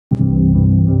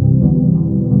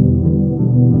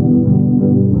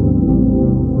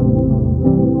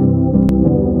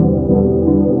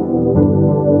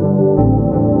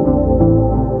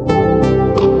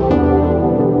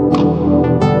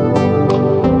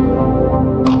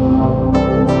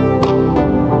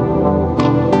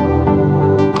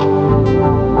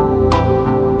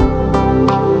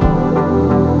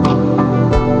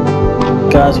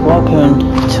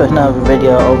welcome to another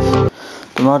video of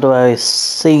the Model A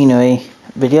scenery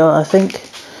video. I think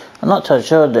I'm not totally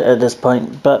sure at this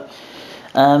point, but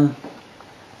as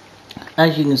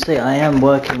you can see, I am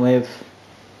working with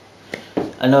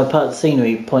another part of the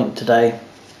scenery point today.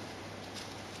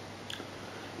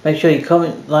 Make sure you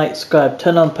comment, like, subscribe,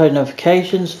 turn on post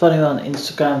notifications, follow me on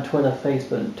Instagram, Twitter,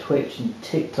 Facebook, Twitch and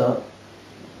TikTok.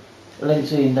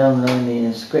 Links are down below in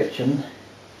the description.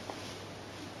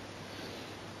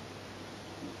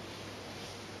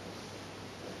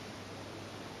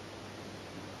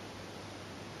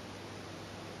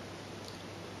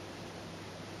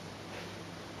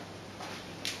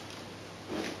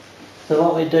 So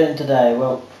what we're doing today,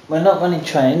 well, we're not running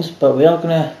trains, but we are going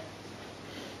to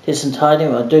do some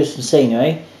tidying, we'll do some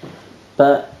scenery,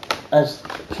 but as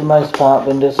for the most part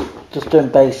we're just doing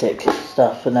basic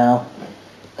stuff for now,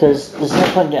 because there's no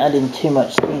point in adding too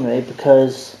much scenery,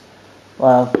 because,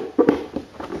 well,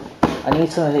 I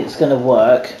need something that's going to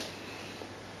work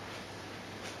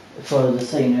for the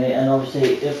scenery. And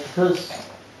obviously because,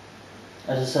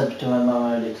 as I said to my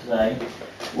mum earlier today,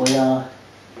 we are,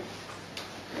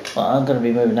 well, I'm going to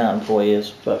be moving out in 4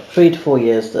 years, but 3 to 4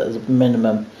 years as a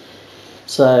minimum.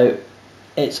 So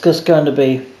it's just going to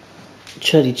be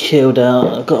really chilled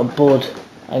out. I've got a board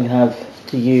I can have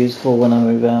to use for when I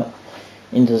move out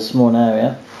into the small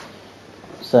area.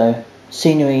 So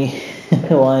scenery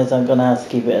wise, I'm going to have to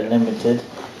keep it limited,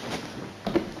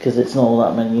 because it's not all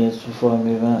that many years before I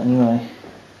move out anyway.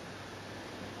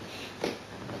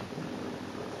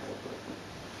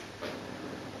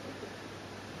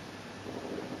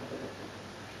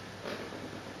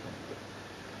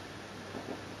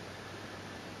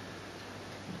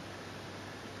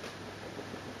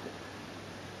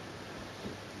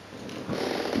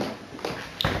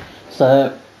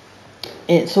 So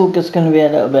it's all just going to be a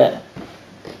little bit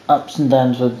ups and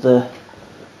downs with the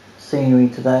scenery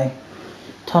today.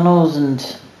 Tunnels and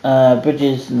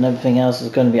bridges and everything else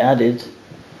is going to be added,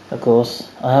 of course.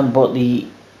 I haven't bought the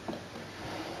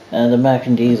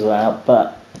American diesel out,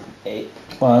 but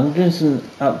well, I'm doing some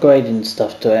upgrading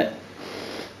stuff to it,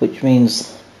 which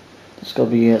means there's got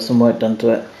to be some work done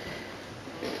to it.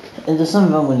 And there's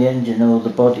something wrong with the engine or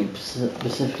the body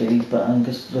specifically, but I'm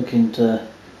just looking to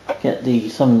get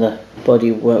some of the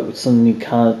body work with some new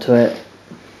colour to it,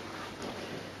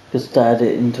 just to add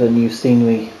it into a new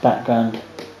scenery background.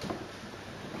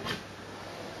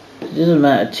 It doesn't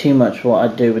matter too much what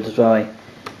I do with the drawing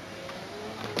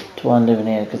to why I'm living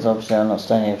here, because obviously I'm not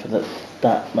staying here for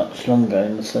that much longer,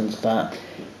 in the sense that,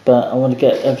 but I want to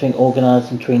get everything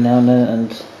organised between now and then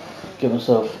and get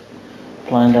myself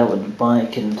planned out with the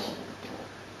bike and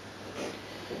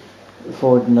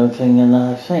forward and everything. And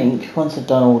I think once I've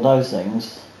done all those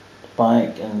things, the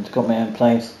bike and got my own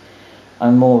place,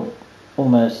 I'm more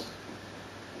almost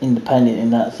independent in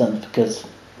that sense, because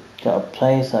I've got a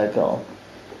place, I've got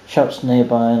shops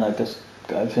nearby, and I've just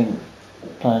got everything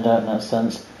planned out in that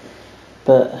sense.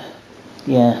 But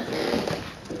yeah,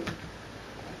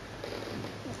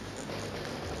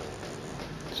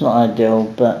 it's not ideal,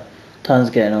 but time's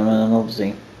getting on, and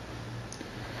obviously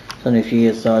it's only a few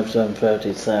years till I'm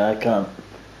 30, so I can't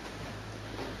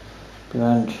be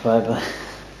around forever.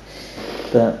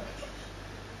 But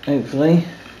hopefully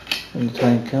when the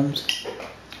time comes,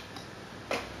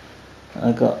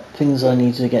 I've got things I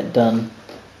need to get done,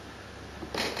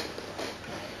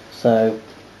 so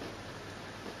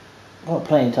I've got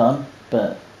plenty of time,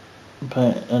 but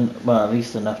well, at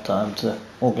least enough time to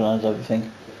organise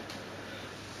everything.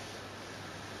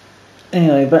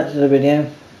 Anyway, back to the video.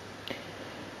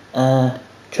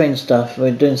 Train stuff.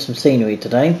 We're doing some scenery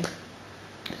today,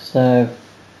 so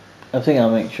I think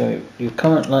I'll make sure you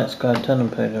comment, like, subscribe, turn on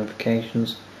post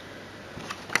notifications.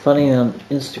 Follow me on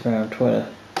Instagram, Twitter,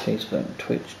 Facebook,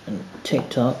 Twitch and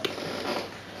TikTok.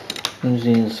 Links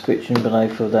in the description below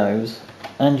for those.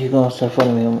 And you can also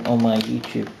follow me on my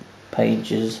YouTube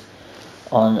pages.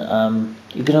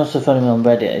 You can also follow me on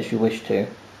Reddit if you wish to.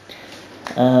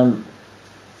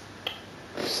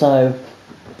 So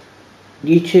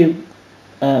YouTube,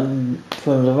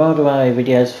 for the Road Away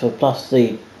videos, plus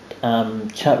the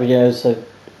chat videos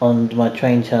on my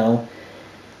train channel,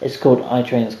 it's called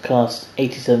iTrains Class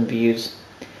 87 views.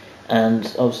 And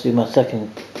obviously my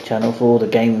second channel for all the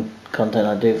game content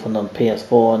I do from the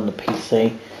PS4 and the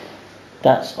PC,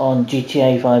 that's on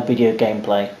GTA 5 video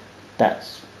gameplay.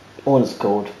 That's all it's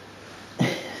called.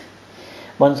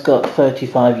 One's got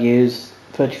 35 views,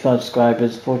 35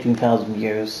 subscribers, 14,000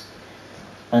 views,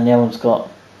 and the other one's got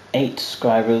 8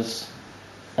 subscribers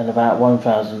and about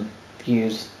 1,000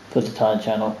 views for the entire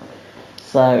channel.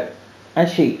 So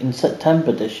actually in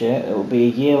September this year it will be a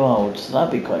year old, so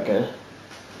that'd be quite good.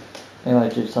 We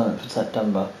might do something for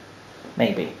September.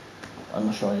 Maybe. I'm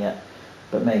not sure yet.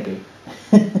 But maybe.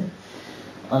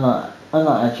 I'm not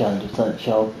actually 100%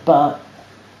 sure, but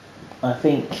I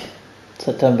think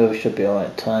September should be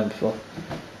alright time for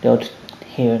the odd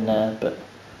here and there, but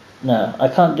no, I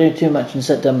can't do too much in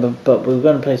September, but we're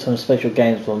going to play some special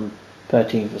games on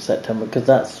 13th of September, because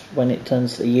that's when it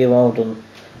turns a year old on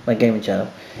my gaming channel.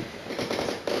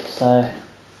 So,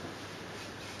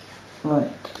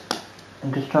 right,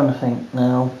 I'm just trying to think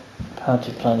now how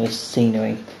to plan this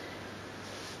scenery.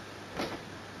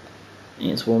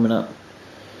 It's warming up.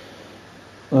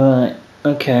 Right,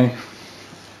 okay.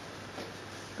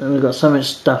 And we've got so much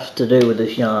stuff to do with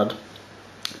this yard.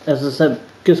 As I said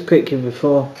just quickly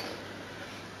before,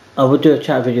 I will do a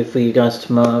chat video for you guys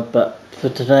tomorrow, but for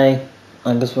today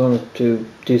I just wanted to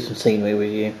do some scenery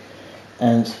with you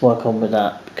and work on with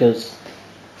that, because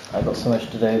I've got so much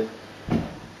to do.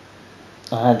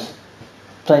 I had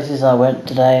places I went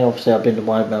today. Obviously I've been to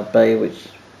Wildmount Bay, which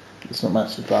is not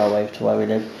massive far away to where we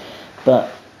live,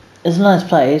 but it's a nice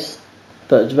place,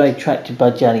 but it's very attracted by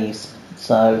jellies,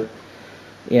 so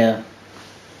yeah,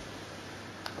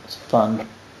 it's fun,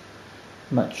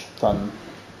 much fun.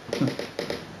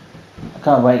 I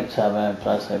can't wait to have my own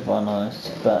place, if I'm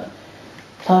honest, but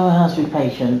Tyler has to be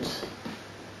patient.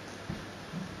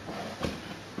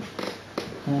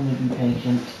 Only be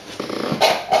patient.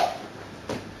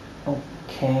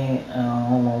 Okay,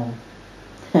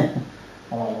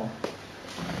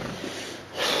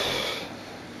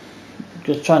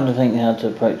 just trying to think how to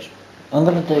approach. I'm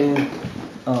gonna do.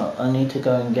 I need to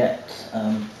go and get.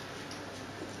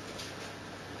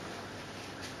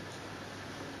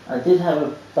 I did have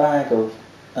a bag of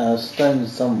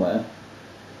stones somewhere.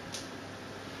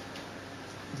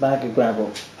 Bag of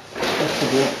gravel.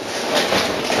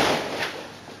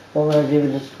 What will I do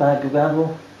with this bag of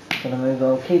gravel? When I move,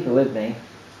 I'll keep it with me.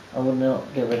 I will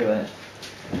not get rid of it.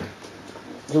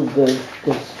 It's all good,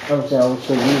 because obviously I will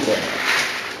still use it.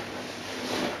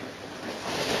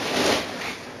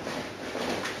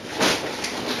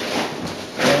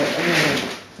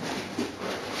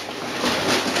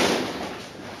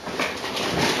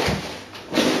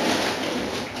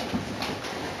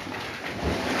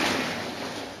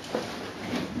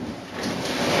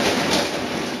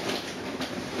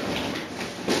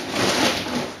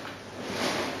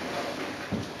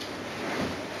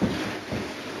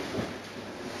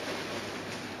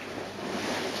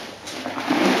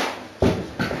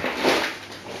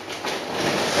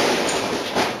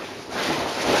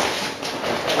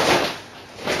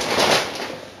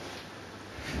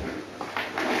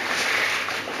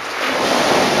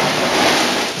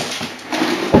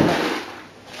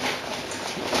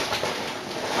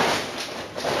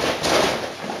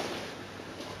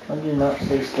 I do not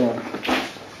stay still.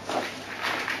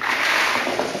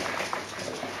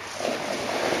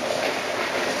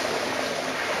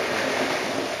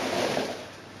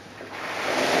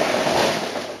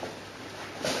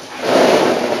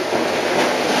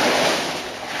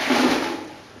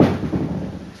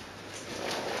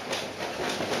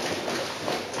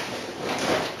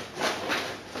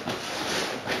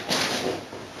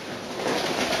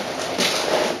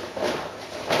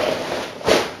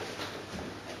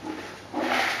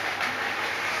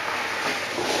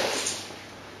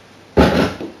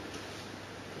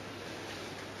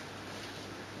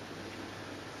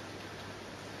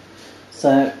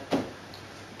 So,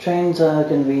 trains are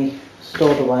going to be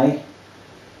stored away.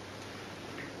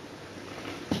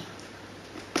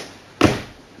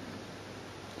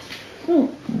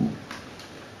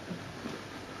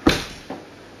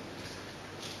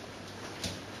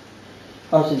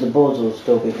 Obviously the boards will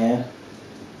still be here.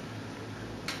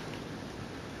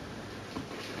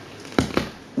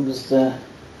 Just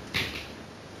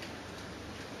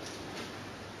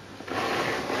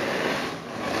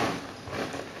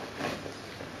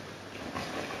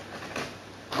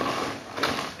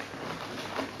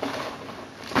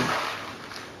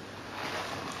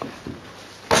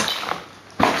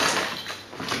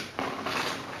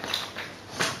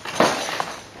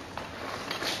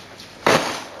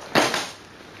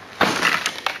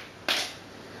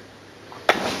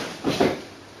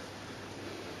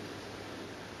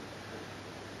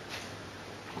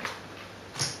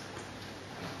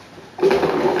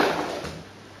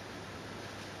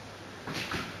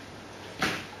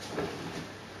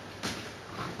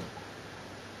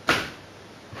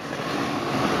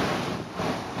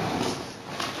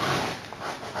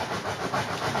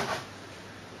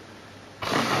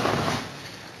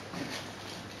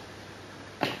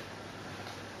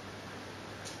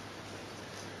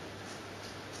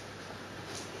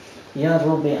The yard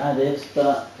will be added,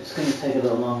 but it's going to take a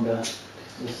little longer because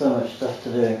there's so much stuff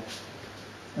to do.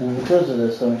 And because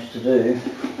there's so much to do,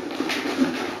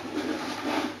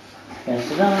 can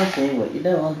sit down and see what you're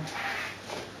doing.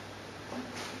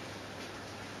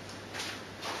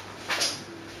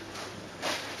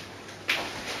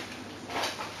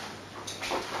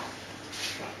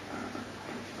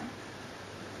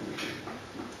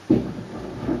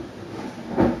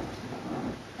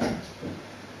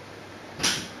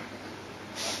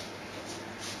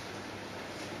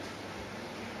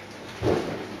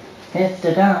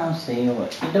 Sit down, see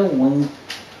what you're doing.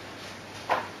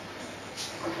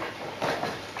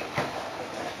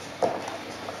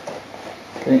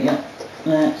 Okay, yeah,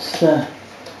 let's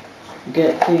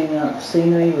get cleaning out the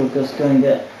scenery. We'll just go and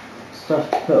get stuff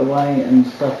to put away and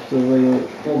stuff to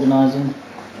reorganising.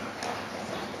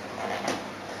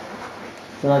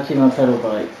 Will I keep my pedal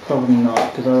bike? Probably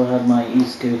not, because I'll have my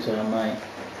e-scooter and my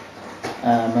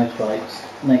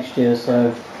motorbikes next year,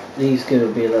 so the e-scooter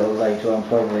will be a little later on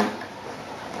probably.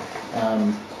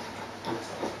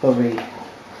 Probably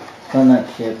not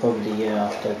next year, probably the year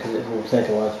after, because it will take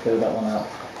a while to build that one out.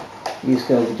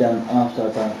 E-scooter will be done after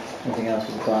I've done everything else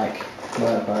with the bike,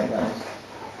 motorbike that is.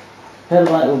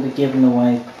 Pedal bike will be given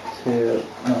away to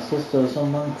my sister or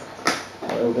someone.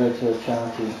 It will go to a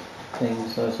charity thing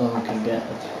so someone can get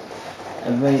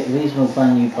a reasonable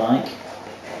brand new bike,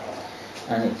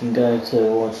 and it can go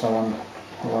towards someone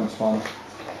who wants one.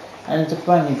 And it's a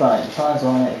brand new bike, the tyres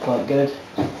on it are quite good.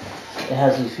 It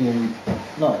has a few,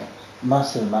 not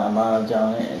massive amount of mileage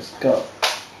on it, it's got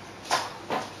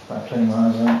about 20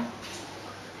 miles on it,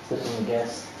 just as a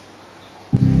guess.